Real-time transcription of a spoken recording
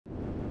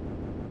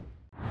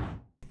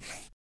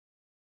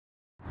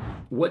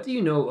What do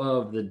you know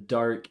of the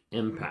dark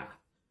empath?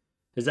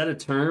 Is that a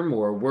term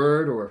or a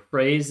word or a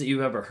phrase that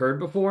you've ever heard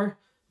before?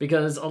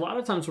 Because a lot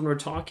of times when we're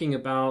talking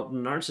about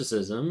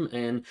narcissism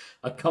and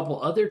a couple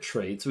other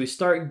traits, we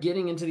start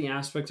getting into the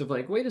aspect of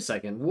like, wait a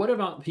second, what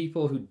about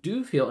people who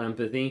do feel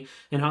empathy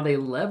and how they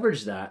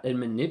leverage that and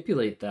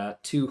manipulate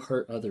that to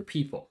hurt other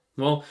people?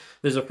 Well,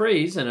 there's a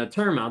phrase and a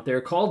term out there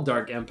called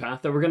dark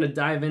empath that we're going to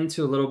dive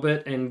into a little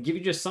bit and give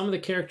you just some of the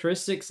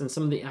characteristics and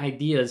some of the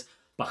ideas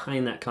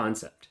behind that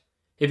concept.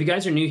 If you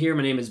guys are new here,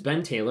 my name is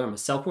Ben Taylor. I'm a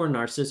self-aware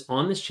narcissist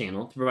on this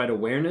channel to provide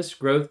awareness,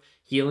 growth,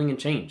 healing, and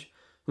change.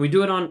 We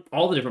do it on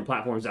all the different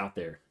platforms out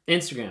there: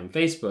 Instagram,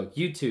 Facebook,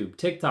 YouTube,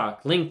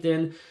 TikTok,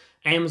 LinkedIn,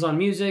 Amazon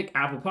Music,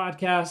 Apple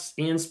Podcasts,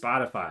 and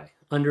Spotify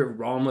under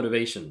Raw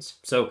Motivations.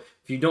 So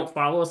if you don't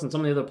follow us on some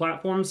of the other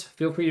platforms,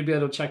 feel free to be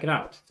able to check it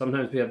out.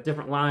 Sometimes we have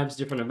different lives,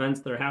 different events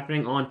that are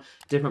happening on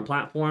different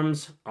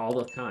platforms all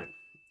the time.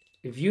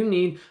 If you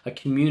need a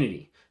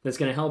community that's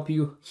going to help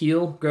you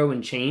heal, grow,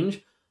 and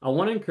change, I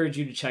want to encourage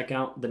you to check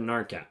out the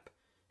NARC app.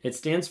 It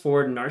stands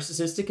for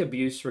Narcissistic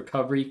Abuse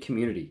Recovery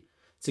Community.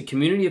 It's a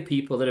community of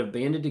people that have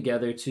banded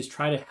together to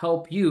try to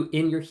help you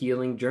in your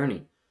healing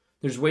journey.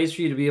 There's ways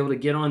for you to be able to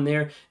get on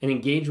there and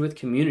engage with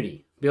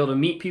community, be able to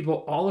meet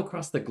people all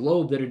across the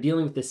globe that are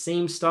dealing with the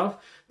same stuff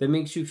that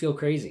makes you feel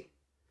crazy.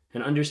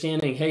 And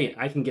understanding, hey,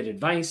 I can get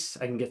advice,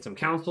 I can get some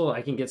counsel,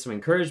 I can get some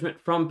encouragement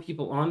from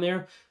people on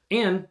there.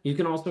 And you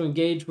can also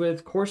engage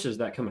with courses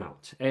that come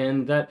out,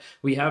 and that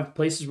we have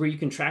places where you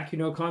can track your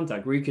no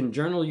contact, where you can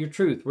journal your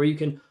truth, where you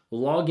can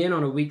log in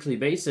on a weekly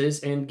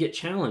basis and get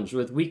challenged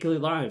with weekly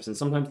lives and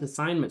sometimes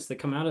assignments that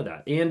come out of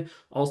that. And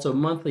also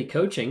monthly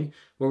coaching,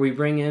 where we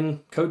bring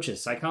in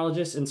coaches,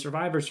 psychologists, and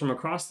survivors from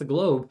across the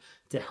globe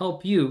to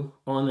help you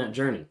on that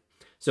journey.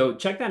 So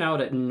check that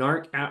out at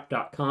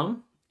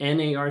narcapp.com,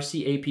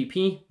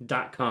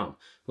 narcapp.com.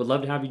 Would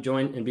love to have you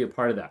join and be a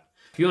part of that.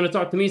 If you want to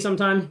talk to me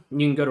sometime,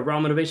 you can go to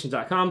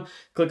rawmotivations.com,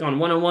 click on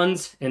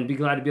one-on-ones, and be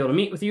glad to be able to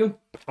meet with you.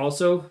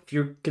 Also, if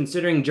you're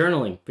considering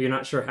journaling, but you're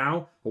not sure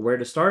how or where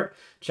to start,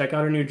 check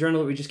out our new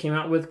journal that we just came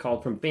out with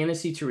called From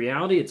Fantasy to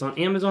Reality. It's on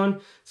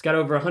Amazon. It's got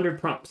over 100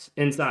 prompts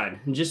inside,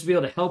 and just to be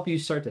able to help you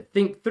start to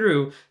think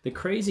through the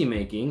crazy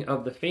making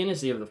of the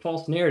fantasy of the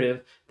false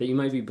narrative that you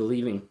might be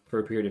believing for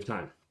a period of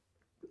time.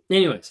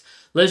 Anyways,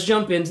 let's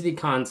jump into the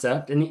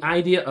concept and the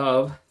idea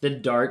of the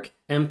dark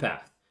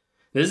empath.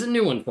 This is a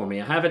new one for me.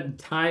 I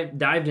haven't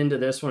dived into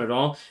this one at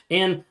all,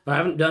 and I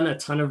haven't done a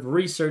ton of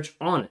research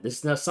on it. This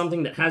is not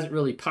something that hasn't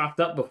really popped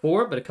up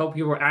before, but a couple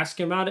people were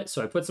asking about it,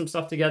 so I put some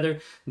stuff together,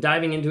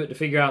 diving into it to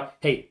figure out,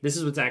 hey, this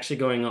is what's actually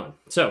going on.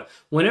 So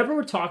whenever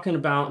we're talking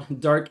about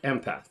dark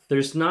empath,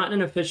 there's not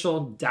an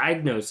official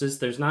diagnosis.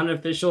 There's not an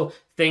official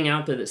thing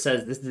out there that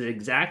says this is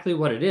exactly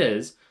what it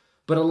is,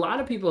 but a lot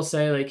of people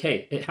say, like,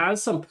 hey, it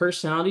has some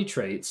personality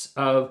traits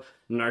of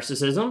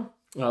narcissism,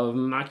 of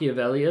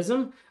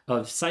Machiavellism,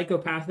 of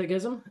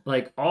psychopathicism.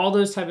 Like, all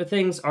those type of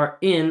things are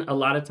in a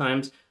lot of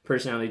times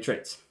personality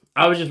traits.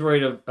 I was just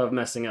worried of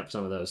messing up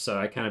some of those, so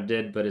I kind of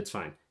did, but it's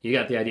fine. You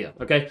got the idea,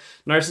 okay?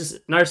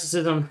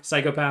 Narcissism,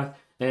 psychopath,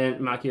 and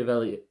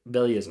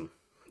Machiavellism.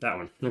 That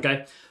one,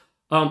 okay?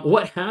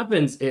 What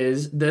happens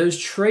is those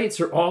traits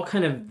are all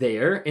kind of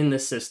there in the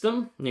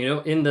system, you know,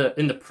 in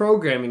the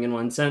programming in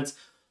one sense.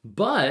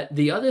 But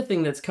the other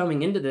thing that's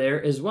coming into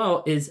there as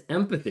well is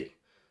empathy.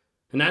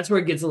 And that's where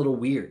it gets a little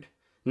weird.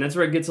 And that's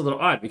where it gets a little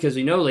odd, because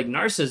you know, like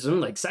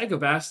narcissism, like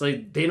psychopaths,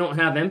 like they don't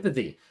have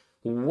empathy.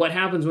 What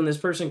happens when this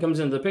person comes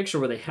into the picture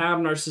where they have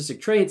narcissistic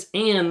traits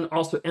and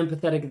also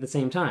empathetic at the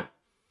same time?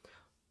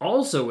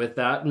 Also with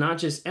that, not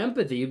just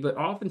empathy, but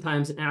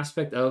oftentimes an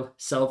aspect of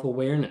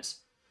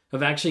self-awareness,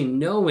 of actually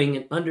knowing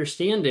and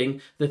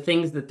understanding the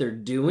things that they're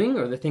doing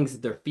or the things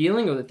that they're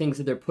feeling or the things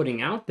that they're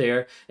putting out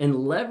there and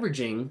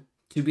leveraging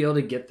to be able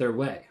to get their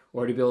way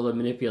or to be able to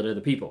manipulate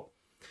other people.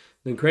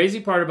 The crazy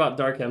part about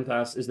dark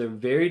empaths is they're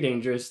very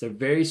dangerous. They're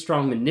very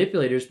strong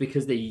manipulators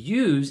because they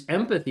use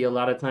empathy a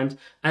lot of times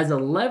as a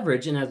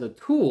leverage and as a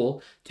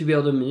tool to be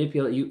able to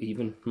manipulate you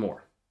even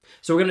more.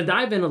 So we're going to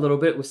dive in a little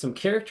bit with some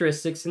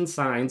characteristics and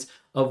signs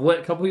of what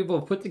a couple people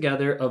have put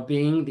together of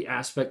being the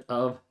aspect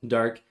of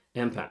dark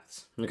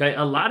empaths. Okay,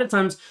 a lot of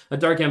times a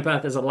dark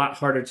empath is a lot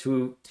harder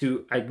to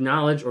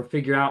acknowledge or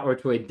figure out or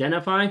to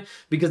identify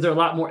because they're a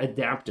lot more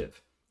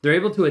adaptive. They're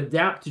able to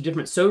adapt to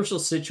different social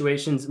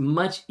situations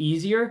much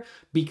easier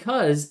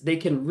because they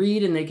can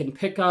read and they can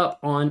pick up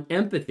on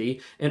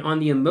empathy and on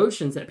the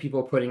emotions that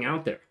people are putting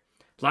out there.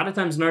 A lot of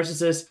times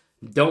narcissists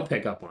don't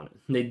pick up on it.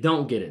 They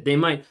don't get it. They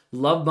might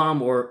love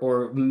bomb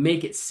or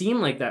make it seem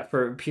like that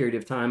for a period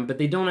of time, but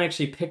they don't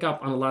actually pick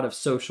up on a lot of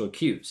social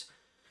cues.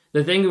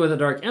 The thing with a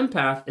dark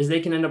empath is they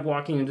can end up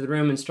walking into the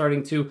room and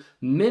starting to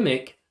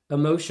mimic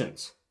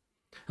emotions.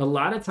 A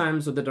lot of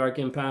times with the dark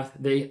empath,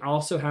 they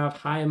also have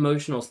high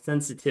emotional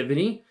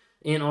sensitivity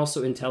and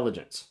also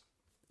intelligence.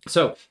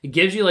 So it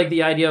gives you like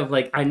the idea of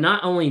like, I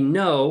not only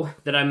know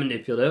that I'm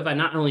manipulative, I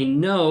not only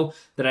know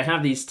that I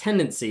have these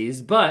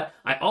tendencies, but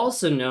I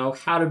also know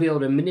how to be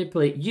able to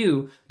manipulate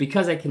you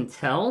because I can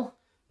tell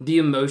the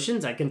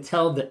emotions, I can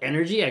tell the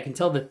energy, I can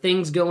tell the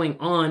things going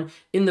on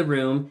in the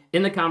room,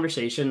 in the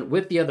conversation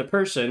with the other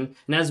person,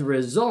 and as a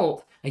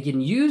result, I can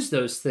use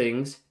those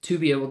things to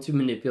be able to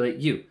manipulate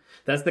you.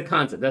 That's the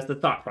concept, that's the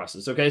thought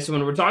process, okay? So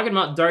when we're talking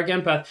about dark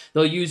empath,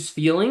 they'll use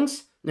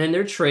feelings and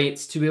their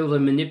traits to be able to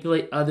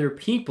manipulate other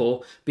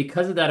people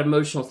because of that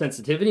emotional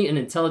sensitivity and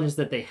intelligence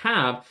that they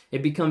have.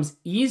 It becomes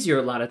easier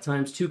a lot of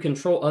times to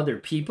control other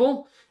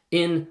people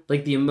in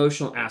like the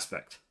emotional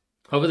aspect.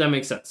 Hopefully that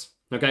makes sense,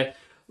 okay?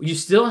 You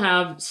still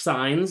have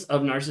signs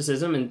of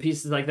narcissism and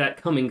pieces like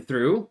that coming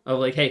through of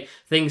like, hey,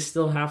 things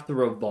still have to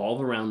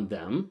revolve around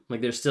them.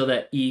 Like there's still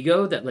that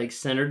ego, that like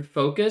centered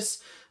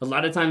focus. A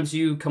lot of times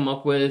you come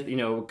up with, you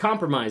know,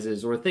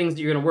 compromises or things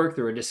that you're going to work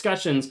through or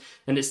discussions,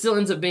 and it still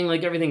ends up being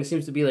like everything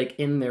seems to be like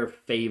in their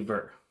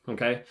favor.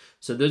 Okay.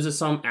 So those are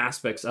some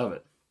aspects of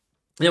it.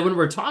 Now, when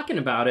we're talking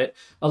about it,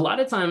 a lot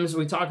of times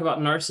we talk about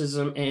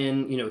narcissism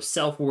and, you know,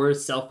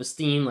 self-worth,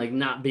 self-esteem, like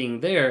not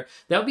being there.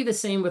 That would be the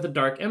same with a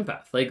dark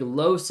empath, like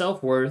low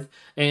self-worth.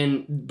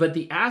 But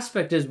the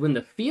aspect is when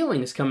the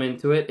feelings come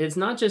into it, it's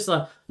not just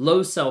a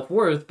low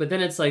self-worth, but then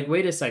it's like,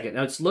 wait a second,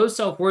 now it's low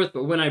self-worth,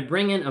 but when I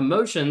bring in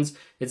emotions,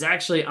 it's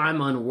actually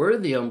I'm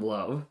unworthy of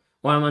love,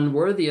 or I'm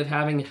unworthy of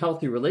having a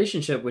healthy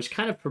relationship, which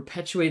kind of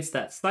perpetuates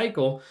that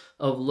cycle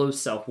of low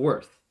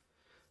self-worth.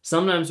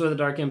 Sometimes with a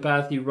dark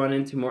empath, you run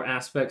into more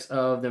aspects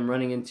of them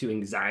running into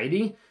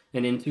anxiety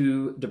and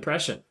into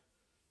depression.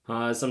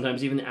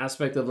 Sometimes even the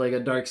aspect of like a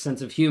dark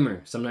sense of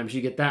humor. Sometimes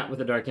you get that with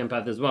a dark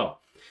empath as well.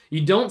 You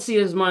don't see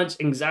as much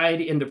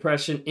anxiety and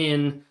depression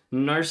in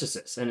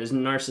narcissists and as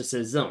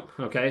narcissism,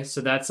 okay?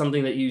 So that's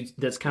something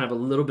that's kind of a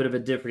little bit of a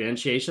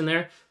differentiation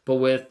there. But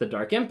with the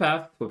dark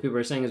empath, what people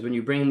are saying is when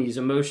you bring in these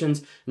emotions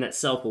and that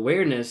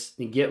self-awareness,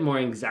 you get more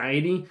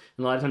anxiety and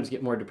a lot of times you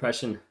get more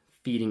depression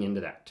feeding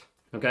into that,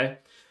 okay?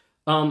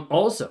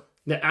 Also,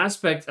 the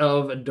aspect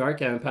of a dark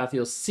empath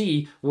you'll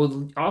see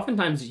will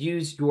oftentimes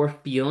use your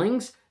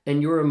feelings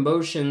and your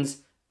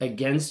emotions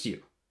against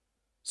you.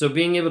 So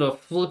being able to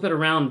flip it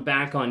around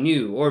back on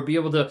you, or be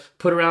able to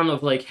put around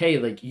of like, hey,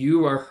 like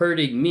you are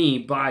hurting me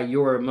by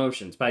your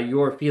emotions, by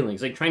your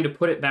feelings, like trying to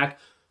put it back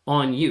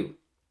on you.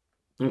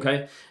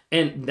 Okay.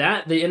 And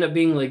that they end up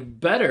being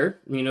like better,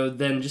 you know,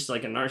 than just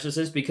like a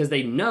narcissist because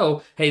they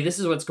know, hey, this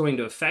is what's going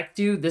to affect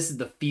you. This is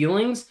the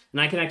feelings.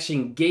 And I can actually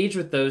engage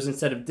with those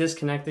instead of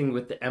disconnecting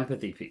with the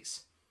empathy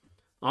piece.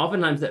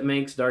 Oftentimes that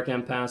makes dark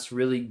empaths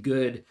really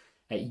good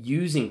at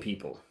using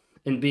people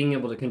and being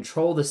able to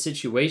control the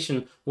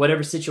situation,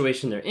 whatever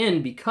situation they're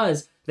in,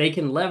 because they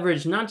can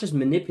leverage not just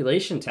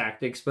manipulation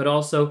tactics, but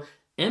also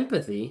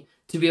empathy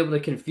to be able to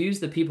confuse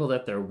the people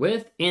that they're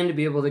with and to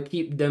be able to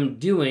keep them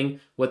doing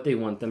what they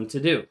want them to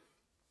do.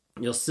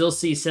 You'll still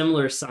see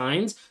similar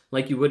signs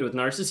like you would with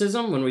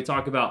narcissism when we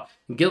talk about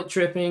guilt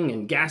tripping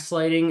and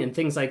gaslighting and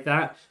things like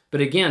that. But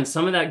again,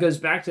 some of that goes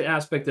back to the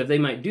aspect of they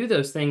might do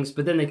those things,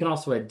 but then they can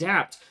also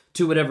adapt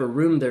to whatever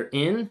room they're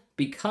in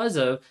because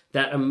of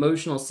that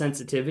emotional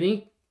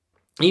sensitivity.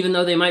 Even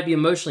though they might be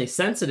emotionally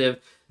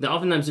sensitive,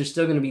 oftentimes they're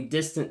still going to be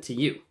distant to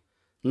you.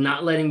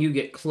 Not letting you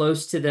get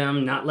close to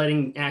them, not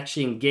letting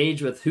actually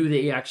engage with who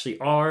they actually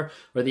are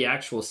or the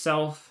actual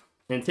self.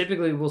 And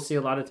typically we'll see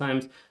a lot of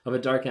times of a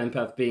dark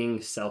empath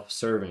being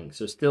self-serving.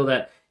 So still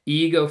that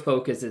ego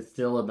focus is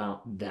still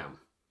about them.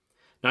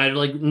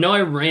 Now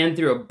I ran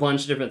through a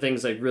bunch of different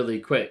things like really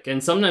quick.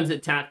 And sometimes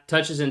it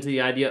touches into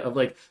the idea of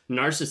like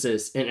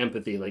narcissists and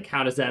empathy. Like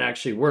how does that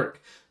actually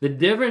work? The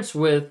difference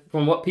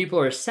from what people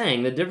are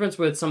saying, the difference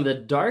with some of the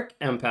dark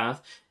empath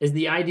is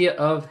the idea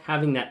of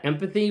having that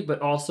empathy,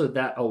 but also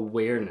that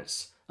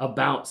awareness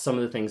about some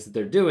of the things that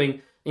they're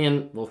doing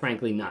and, well,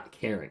 frankly, not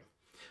caring.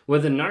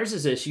 With a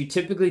narcissist, you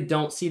typically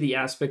don't see the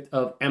aspect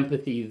of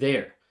empathy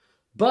there.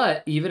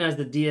 But even as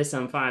the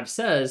DSM-5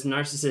 says,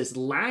 narcissists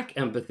lack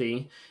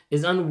empathy,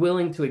 is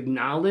unwilling to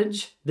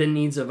acknowledge the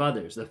needs of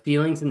others, the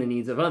feelings and the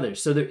needs of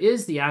others. So there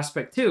is the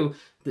aspect too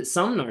that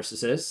some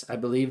narcissists, I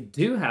believe,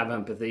 do have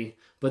empathy,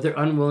 but they're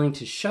unwilling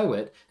to show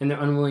it and they're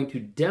unwilling to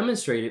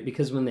demonstrate it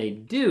because when they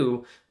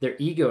do, their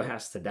ego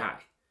has to die.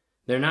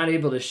 They're not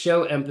able to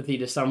show empathy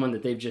to someone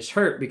that they've just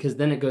hurt because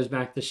then it goes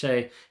back to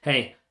say,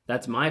 hey,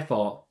 that's my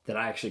fault that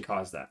I actually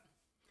caused that.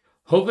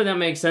 Hopefully that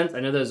makes sense. I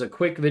know that was a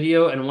quick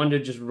video and I wanted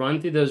to just run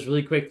through those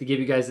really quick to give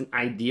you guys an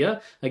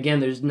idea. Again,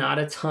 there's not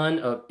a ton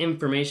of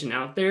information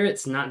out there.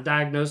 It's not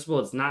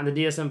diagnosable. It's not in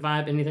the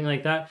DSM-5, anything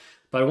like that.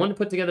 But I wanted to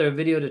put together a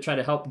video to try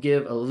to help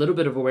give a little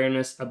bit of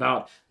awareness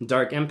about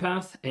dark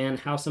empath and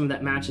how some of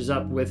that matches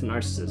up with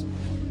narcissism.